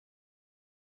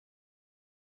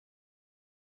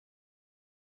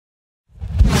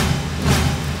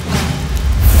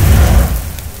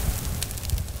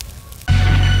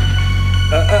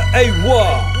Ey,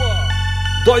 wow!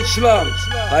 Deutschland,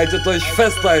 haltet euch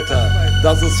fest, Alter.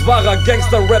 Das ist wahrer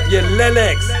Gangster-Rap, ihr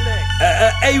Lelex.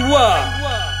 Ey, wow!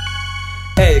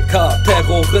 LK,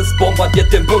 Terrorist,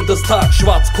 bombardiert den Bundestag.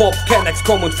 Schwarzkopf, Kennex,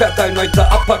 komm und verteil neunte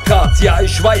Uppercuts. Ja,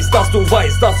 ich weiß, dass du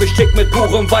weißt, dass ich schick mit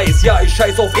purem Weiß. Ja, ich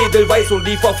scheiß auf Edelweiß und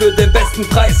liefer für den besten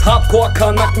Preis. Hardcore,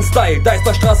 Kanaken-Style, da ist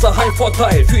der Straße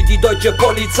Heimvorteil. Für die deutsche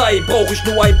Polizei brauch ich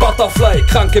nur ein Butterfly.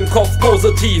 Krank im Kopf,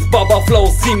 positiv,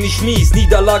 Baba-Flows ziemlich mies.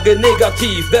 Niederlage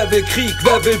negativ, wer will Krieg,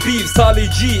 wer will Beef?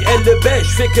 Sahli-G, Bash,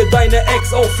 ficke deine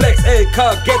Ex, oh Flex.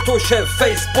 LK, Ghetto-Chef,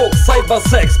 Facebook,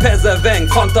 Cybersex, Perserveng,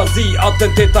 Fantasie,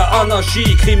 Attentäter,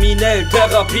 Anarchie, kriminell,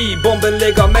 Therapie,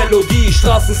 Bombenleger, Melodie,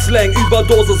 Straßenslang,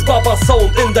 Überdosis,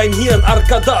 Baba-Sound in dein Hirn,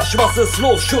 Arkadasch, was ist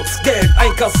los? Schutzgeld,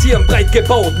 einkassieren, breit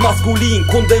gebaut, maskulin,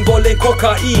 Kunden wollen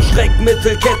Kokain,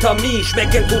 Streckmittel, Ketamin,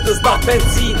 schmecken tut es nach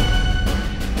Benzin.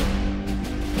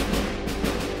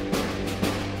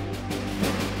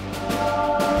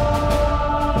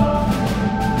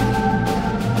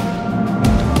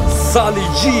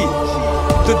 Sahli-G,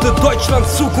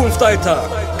 Deutschlands Zukunft, Alter.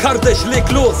 Kardeş, leg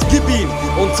los, gib ihm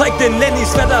und zeig den Lennys,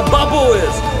 wer der Babo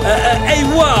ist. Ey,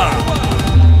 wow!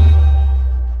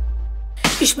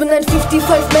 Ich bin ein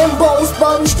 55-Member aus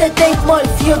Badenstedt, Denkmal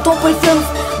 455,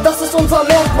 das ist unser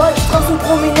Merkmal. Straßen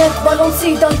prominent, weil uns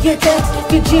jeder hier kennt.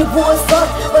 GG, wo es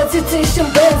sagt, weil sitze ich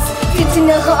im Benz. 14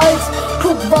 Jahre alt,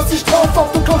 guck was ich drauf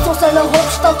hab. Du kommst aus einer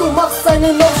Hauptstadt, du machst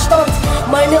einen Aufstand.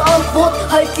 Meine Antwort,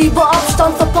 halt lieber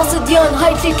Abstand. Verpasse dir ein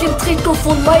Highkick im Trikot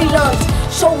von Mailand.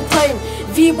 Showtime,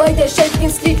 wie bei der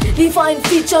Champions League. Liefer ein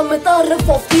Feature mit Arif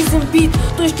auf diesem Beat.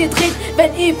 Durchgedreht,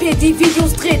 wenn EP die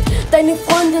Videos dreht. Deine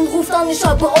Freundin ruft an, ich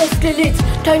habe aufgelegt.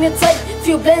 Keine Zeit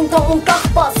für Blender und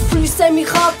Kachbas. Free Semi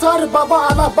Khatar, Baba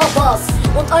ala Babas.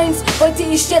 Und eins wollte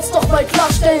ich jetzt doch mal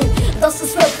klarstellen: das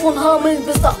ist Rap von Hameln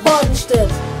bis nach Badenstedt.